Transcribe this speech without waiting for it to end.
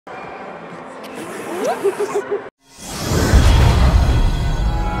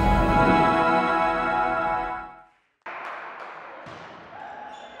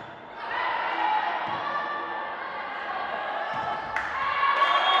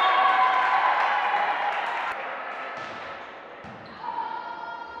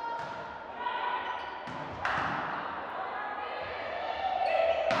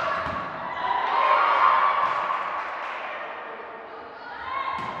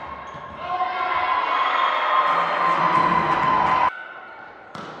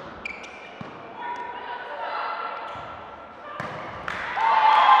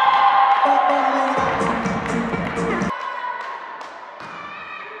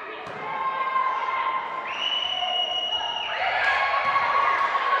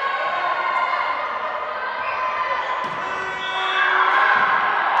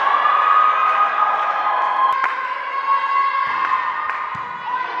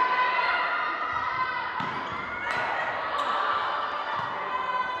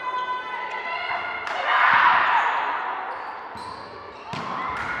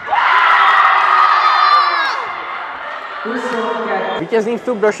Vítězný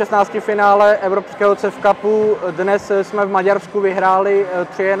vstup do 16. finále evropského CEV Cupu. Dnes jsme v Maďarsku vyhráli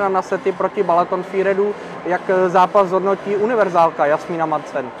 3-1 na sety proti Balatonfüredu. Jak zápas hodnotí univerzálka Jasmína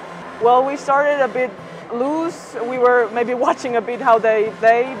Madsen? Well, we started a bit loose. We were maybe watching a bit how they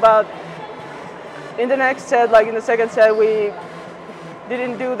play, but in the next set, like in the second set, we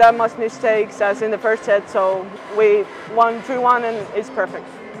didn't do that much mistakes as in the first set, so we won 3-1 and it's perfect.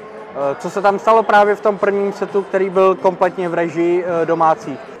 Co se tam stalo právě v tom prvním setu, který byl kompletně v režii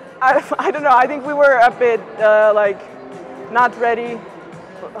domácích? I don't know. I think we were a bit like not ready.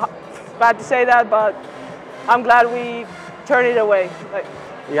 Bad to say that, but I'm glad we turned it away.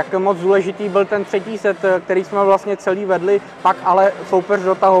 Jak moc důležitý byl ten třetí set, který jsme vlastně celý vedli, pak ale soupeř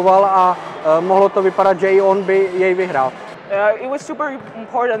dotahoval a mohlo to vypadat, že i on by jej vyhrál. It was super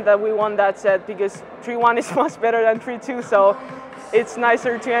important that we won that set because 3-1 is much better than 3-2, so it's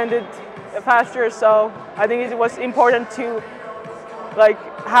nicer to end it faster. So I think it was important to like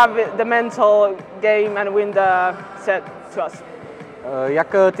have the mental game and win the set to us.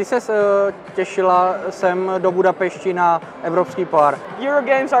 Jak ty ses těšila sem do Budapešti na Evropský pohár? Euro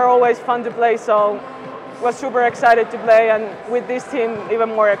games are always fun to play, so was super excited to play, and with this team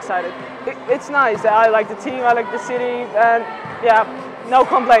even more excited. It's nice. I like the team, I like the city, and yeah, no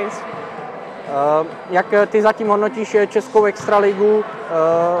complaints. Jak ty zatím hodnotíš českou extraligu?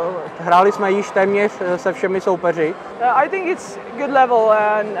 Hráli jsme již téměř se všemi soupeři. I think it's good level,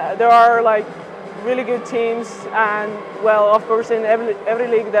 and there are like really good teams, and well, of course in every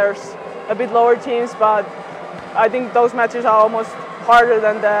league there's a bit lower teams, but I think those matches are almost harder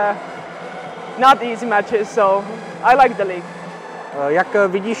than the not easy matches, so I like the league. Jak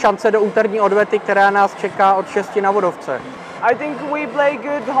vidíš šance do úterní odvety, která nás čeká od 6 na Vodovce? I think we play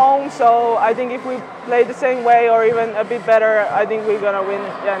good home, so I think if we play the same way or even a bit better, I think we're gonna win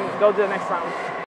and go to the next round.